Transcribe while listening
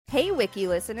Hey, Wiki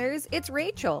listeners, it's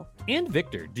Rachel. And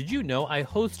Victor, did you know I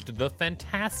host the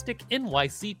fantastic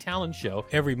NYC Talent Show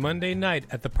every Monday night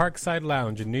at the Parkside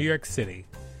Lounge in New York City?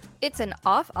 It's an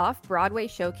off-Broadway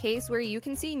showcase where you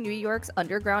can see New York's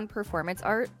underground performance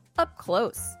art up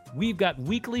close. We've got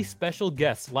weekly special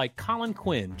guests like Colin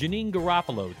Quinn, Janine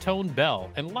Garofalo, Tone Bell,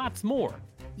 and lots more.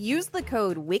 Use the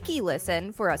code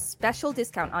WIKILISTEN for a special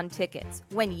discount on tickets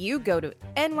when you go to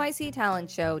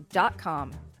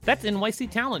nyctalentshow.com. That's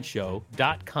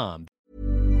nyctalentshow.com.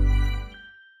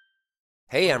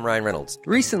 Hey, I'm Ryan Reynolds.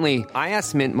 Recently, I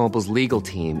asked Mint Mobile's legal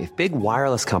team if big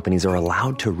wireless companies are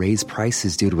allowed to raise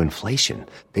prices due to inflation.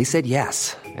 They said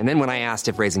yes. And then when I asked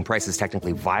if raising prices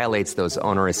technically violates those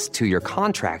onerous two-year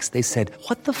contracts, they said,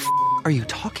 "What the f*** are you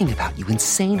talking about, you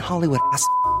insane Hollywood ass?"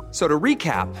 So to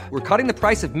recap, we're cutting the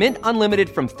price of Mint Unlimited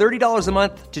from $30 a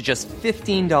month to just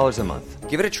 $15 a month.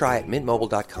 Give it a try at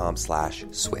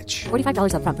mintmobile.com/switch.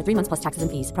 $45 up front for 3 months plus taxes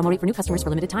and fees. Promo rate for new customers for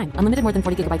limited time. Unlimited more than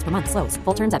 40 gigabytes per month. Slows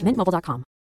full terms at mintmobile.com.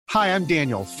 Hi, I'm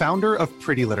Daniel, founder of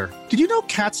Pretty Litter. Did you know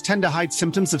cats tend to hide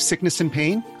symptoms of sickness and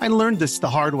pain? I learned this the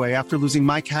hard way after losing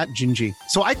my cat, Gingy.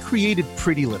 So I created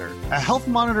Pretty Litter, a health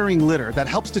monitoring litter that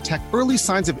helps detect early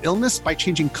signs of illness by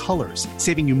changing colors,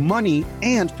 saving you money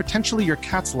and potentially your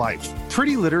cat's life.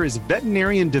 Pretty Litter is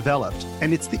veterinarian developed,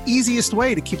 and it's the easiest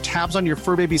way to keep tabs on your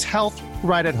fur baby's health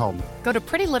right at home. Go to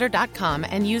prettylitter.com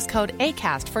and use code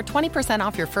ACAST for 20%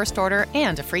 off your first order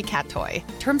and a free cat toy.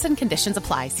 Terms and conditions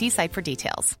apply. See site for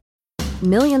details.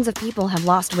 Millions of people have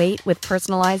lost weight with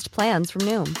personalized plans from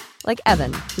Noom. Like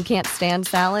Evan, who can't stand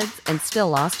salads and still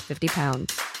lost 50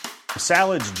 pounds.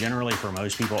 Salads generally for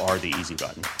most people are the easy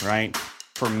button, right?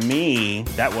 For me,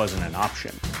 that wasn't an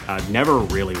option. I never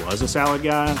really was a salad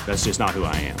guy. That's just not who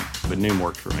I am. But Noom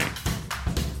worked for me.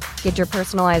 Get your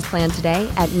personalized plan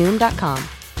today at Noom.com.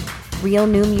 Real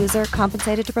Noom user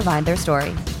compensated to provide their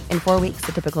story. In 4 weeks,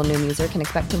 the typical Noom user can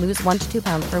expect to lose 1 to 2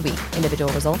 pounds per week.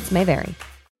 Individual results may vary.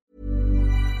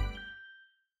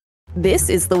 This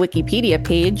is the Wikipedia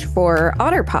page for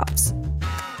Otter Pops.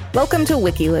 Welcome to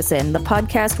WikiListen, the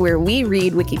podcast where we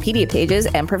read Wikipedia pages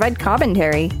and provide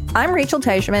commentary. I'm Rachel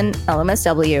Teichman,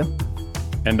 LMSW.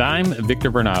 And I'm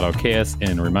Victor Bernardo,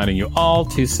 KSN, reminding you all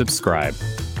to subscribe.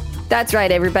 That's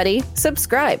right, everybody.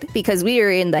 Subscribe, because we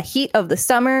are in the heat of the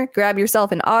summer. Grab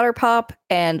yourself an Otter Pop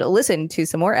and listen to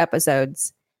some more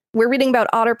episodes. We're reading about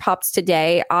Otter Pops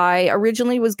today. I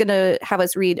originally was going to have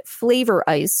us read Flavor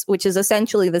Ice, which is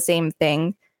essentially the same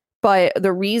thing. But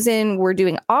the reason we're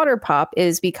doing Otter Pop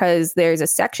is because there's a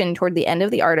section toward the end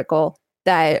of the article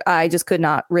that I just could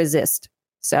not resist.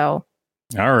 So.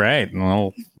 All right.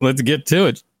 Well, let's get to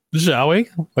it, shall we?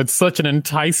 It's such an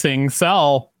enticing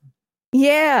sell.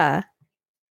 Yeah.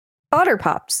 Otter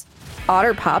Pops.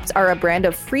 Otter Pops are a brand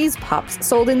of freeze pops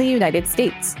sold in the United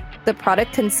States. The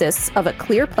product consists of a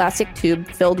clear plastic tube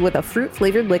filled with a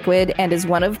fruit-flavored liquid and is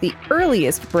one of the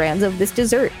earliest brands of this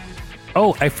dessert.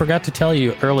 Oh, I forgot to tell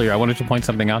you earlier. I wanted to point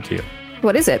something out to you.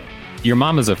 What is it? Your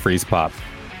mama's a freeze pop.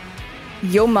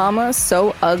 Yo mama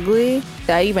so ugly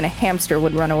that even a hamster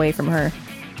would run away from her.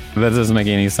 That doesn't make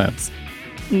any sense.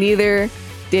 Neither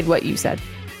did what you said.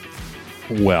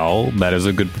 Well, that is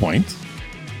a good point.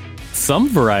 Some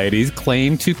varieties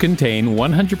claim to contain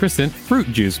 100% fruit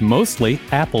juice, mostly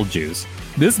apple juice.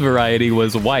 This variety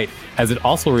was white, as it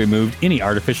also removed any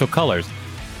artificial colors.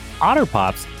 Otter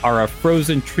Pops are a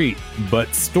frozen treat,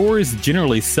 but stores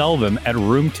generally sell them at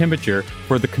room temperature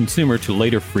for the consumer to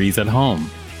later freeze at home.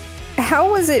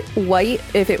 How was it white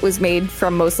if it was made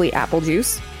from mostly apple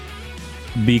juice?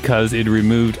 Because it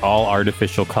removed all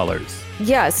artificial colors.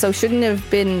 Yeah, so shouldn't it have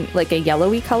been like a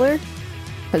yellowy color?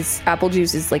 Because apple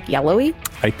juice is like yellowy?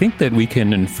 I think that we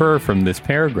can infer from this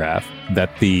paragraph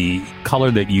that the color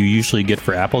that you usually get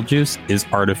for apple juice is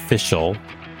artificial,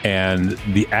 and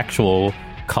the actual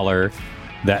color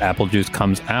that apple juice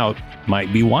comes out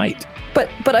might be white.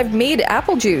 But I've made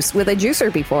apple juice with a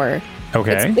juicer before.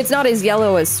 Okay. It's not as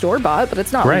yellow as store-bought, but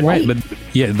it's not white. Right. But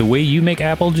yeah, the way you make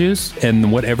apple juice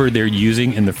and whatever they're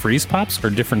using in the freeze pops are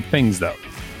different things, though.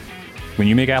 When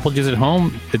you make apple juice at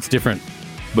home, it's different.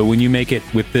 But when you make it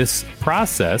with this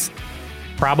process,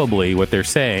 probably what they're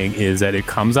saying is that it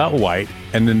comes out white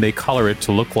and then they color it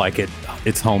to look like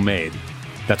it's homemade.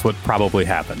 That's what probably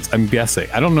happens. I'm guessing.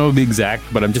 I don't know the exact,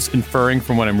 but I'm just inferring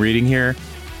from what I'm reading here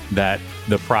that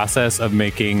the process of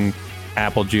making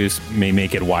apple juice may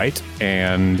make it white,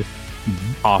 and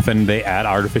often they add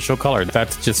artificial color.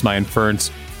 That's just my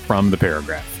inference from the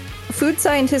paragraph. Food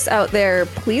scientists out there,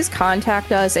 please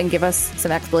contact us and give us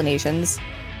some explanations.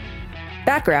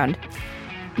 Background.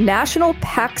 National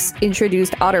PAX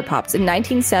introduced Otter Pops in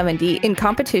 1970 in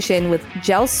competition with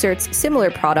Gel Cert's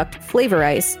similar product, Flavor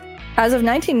Ice, As of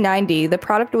 1990, the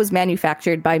product was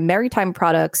manufactured by Maritime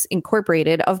Products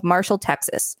Incorporated of Marshall,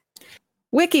 Texas.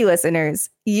 Wiki listeners,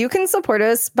 you can support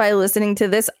us by listening to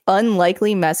this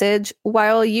unlikely message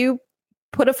while you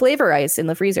put a flavor ice in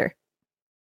the freezer.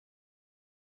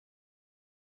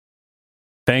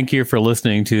 Thank you for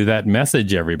listening to that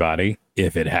message, everybody,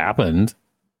 if it happened.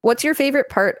 What's your favorite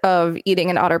part of eating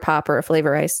an Otter Pop or a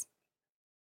flavor ice?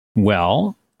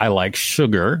 Well, I like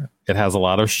sugar. It has a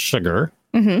lot of sugar.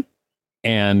 Mm-hmm.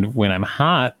 And when I'm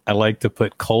hot, I like to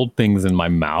put cold things in my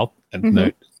mouth.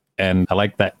 And, and I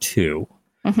like that too.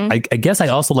 Mm-hmm. I guess I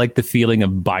also like the feeling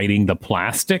of biting the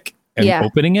plastic and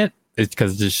opening it. It's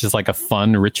because it's just like a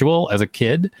fun ritual as a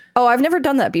kid. Oh, I've never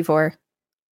done that before.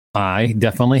 I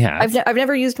definitely have. I've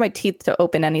never used my teeth to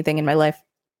open anything in my life.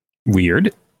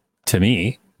 Weird to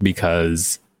me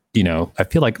because, you know, I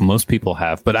feel like most people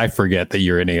have, but I forget that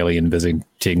you're an alien visiting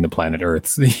the planet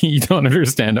Earth. You don't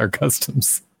understand our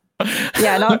customs.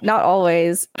 Yeah, not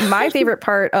always. My favorite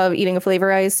part of eating a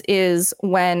flavor ice is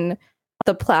when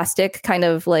the plastic kind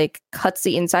of like cuts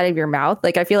the inside of your mouth.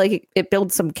 Like I feel like it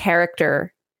builds some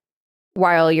character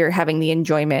while you're having the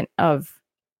enjoyment of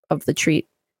the treat.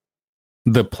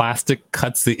 The plastic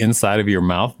cuts the inside of your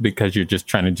mouth because you're just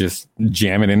trying to just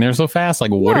jam it in there so fast.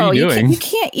 Like, what are you doing?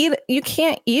 You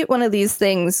can't eat one of these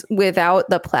things without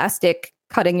the plastic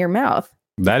cutting your mouth.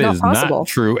 That is not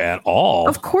true at all.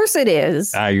 Of course it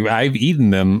is. I've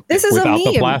eaten them this is without a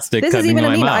meme. the plastic This cutting is even my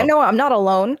a meme. mouth. I know I'm not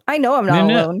alone.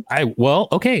 Alone. Well,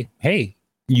 okay. Hey,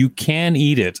 you can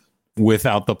eat it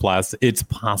without the plastic. It's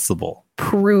possible.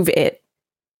 Prove it.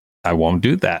 I won't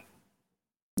do that.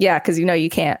 Yeah, because you know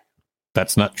you can't.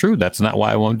 That's not true. That's not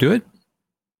why I won't do it.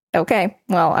 Okay.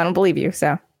 Well, I don't believe you,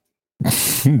 so.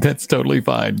 That's totally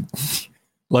fine.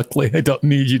 Luckily, I don't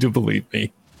need you to believe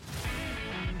me.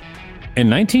 In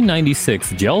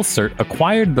 1996, GelCert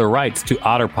acquired the rights to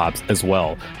Otter Pops as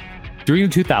well. During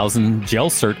 2000,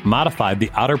 GelCert modified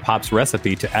the Otter Pops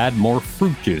recipe to add more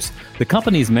fruit juice. The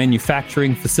company's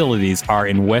manufacturing facilities are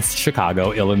in West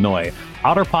Chicago, Illinois.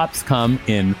 Otter Pops come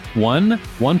in 1,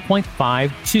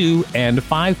 1.5, 2, and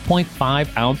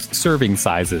 5.5 ounce serving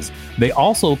sizes. They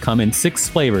also come in 6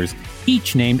 flavors,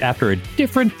 each named after a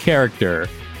different character.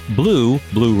 Blue,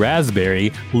 blue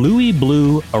raspberry, Louis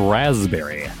Blue, a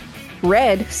raspberry.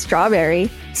 Red, strawberry,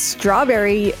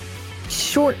 strawberry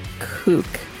short kook.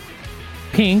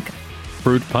 Pink,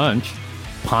 fruit punch,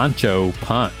 poncho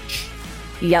punch.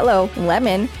 Yellow,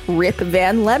 lemon, Rip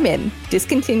Van Lemon,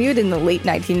 discontinued in the late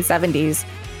 1970s.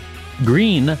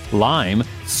 Green, lime,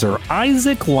 Sir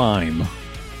Isaac Lime.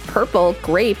 Purple,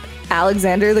 grape,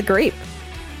 Alexander the Grape.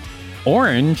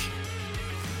 Orange,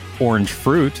 orange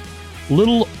fruit,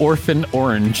 Little Orphan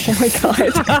Orange. Oh my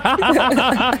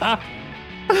God.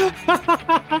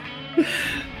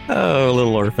 Oh,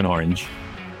 Little Orphan Orange.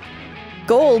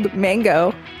 Gold,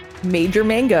 mango, Major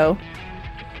Mango.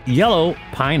 Yellow,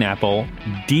 pineapple,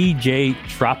 DJ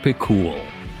Tropicool.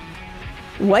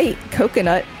 White,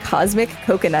 coconut, Cosmic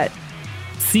Coconut.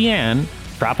 Cyan,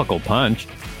 Tropical Punch,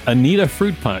 Anita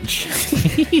Fruit Punch.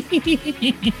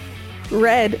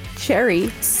 Red, cherry,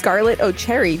 Scarlet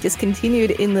O'Cherry,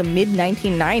 discontinued in the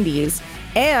mid-1990s.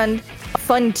 And a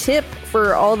fun tip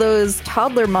for all those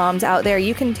toddler moms out there,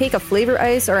 you can take a flavor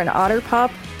ice or an Otter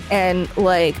Pop and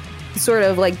like sort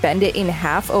of like bend it in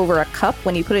half over a cup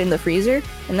when you put it in the freezer.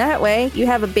 And that way you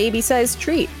have a baby-sized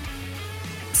treat.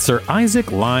 Sir Isaac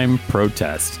Lime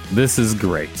protest. This is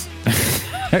great.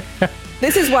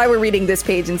 This is why we're reading this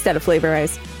page instead of flavor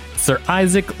ice. Sir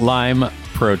Isaac Lime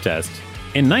protest.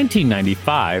 In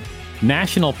 1995,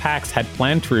 National Pax had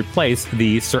planned to replace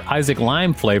the Sir Isaac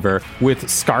Lime flavor with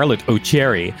Scarlet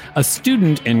O'Cherry. A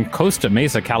student in Costa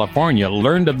Mesa, California,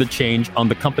 learned of the change on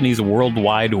the company's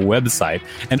worldwide website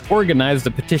and organized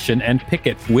a petition and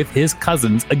picket with his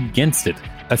cousins against it.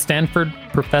 A Stanford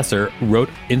professor wrote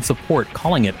in support,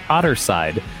 calling it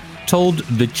Otterside. Told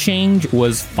the change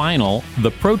was final,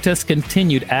 the protest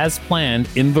continued as planned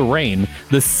in the rain.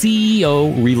 The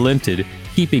CEO relented,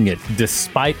 keeping it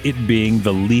despite it being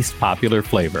the least popular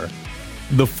flavor.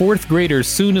 The fourth grader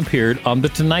soon appeared on The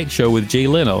Tonight Show with Jay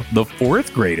Leno. The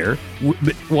fourth grader?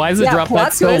 Why is it dropped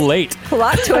that so late?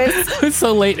 Plot twist.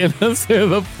 So late in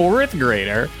the fourth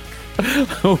grader.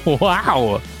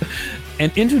 Wow.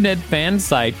 An internet fan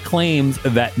site claims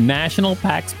that National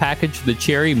Pax packaged the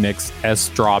cherry mix as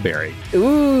strawberry.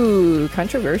 Ooh,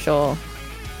 controversial.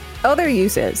 Other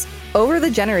uses. Over the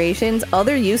generations,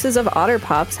 other uses of Otter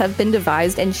Pops have been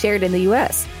devised and shared in the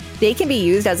U.S. They can be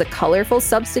used as a colorful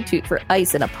substitute for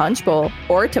ice in a punch bowl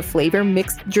or to flavor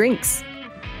mixed drinks.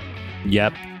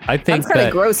 Yep. I think that's kind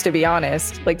of gross, to be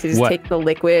honest. Like to just take the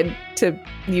liquid to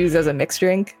use as a mixed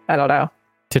drink. I don't know.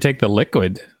 To take the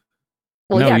liquid.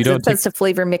 Well, No, yeah, you 'cause don't it says to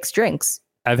flavor mixed drinks.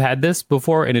 I've had this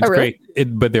before, and it's really?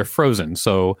 great, but they're frozen.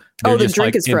 So they're The just drink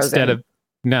like, is frozen. instead of,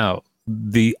 no,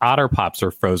 the Otter Pops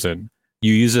are frozen.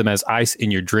 You use them as ice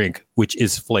in your drink, which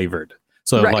is flavored.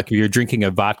 So Right. like if you're drinking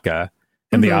a vodka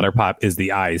and the Mhm. Otter Pop is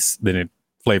the ice, then it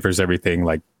flavors everything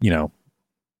like,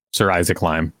 Sir Isaac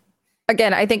Lime.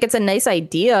 Again, I think it's a nice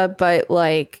idea, but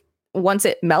like once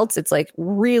it melts, it's like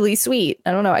really sweet.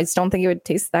 I don't know. I just don't think it would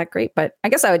taste that great, but I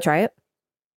guess I would try it.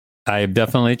 I've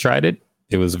definitely tried it.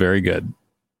 It was very good.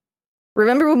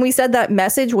 Remember when we said that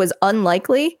message was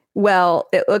unlikely? Well,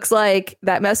 it looks like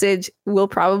that message will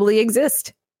probably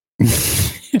exist.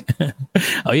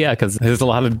 Oh, yeah, because there's a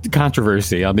lot of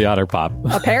controversy on the Otter Pop.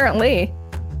 Apparently.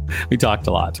 We talked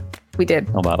a lot We did.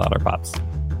 about Otter Pops.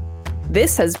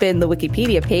 This has been the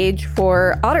Wikipedia page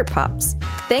for Otter Pops.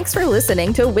 Thanks for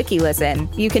listening to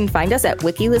WikiListen. You can find us at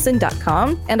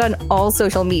wikilisten.com and on all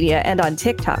social media and on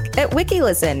TikTok at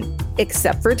WikiListen,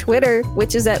 except for Twitter,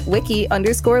 which is at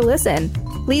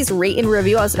wiki_listen. Please rate and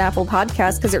review us on Apple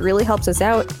Podcasts because it really helps us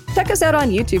out. Check us out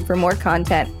on YouTube for more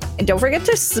content. And don't forget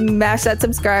to smash that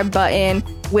subscribe button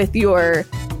with your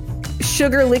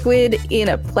sugar liquid in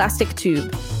a plastic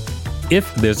tube.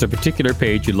 If there's a particular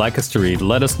page you'd like us to read,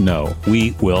 let us know.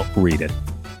 We will read it.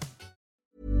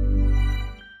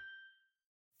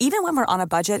 Even when we're on a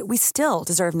budget, we still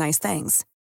deserve nice things.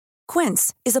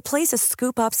 Quince is a place to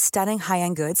scoop up stunning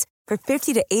high-end goods for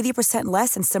 50 to 80%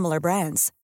 less than similar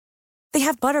brands. They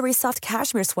have buttery soft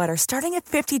cashmere sweaters starting at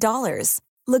 $50,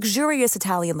 luxurious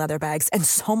Italian leather bags, and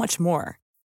so much more.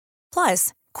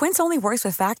 Plus, Quince only works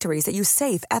with factories that use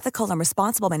safe, ethical, and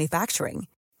responsible manufacturing.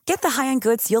 Get the high-end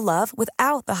goods you'll love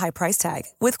without the high price tag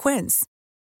with Quince.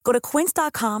 Go to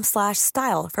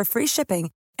quince.com/style for free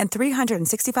shipping and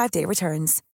 365-day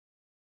returns.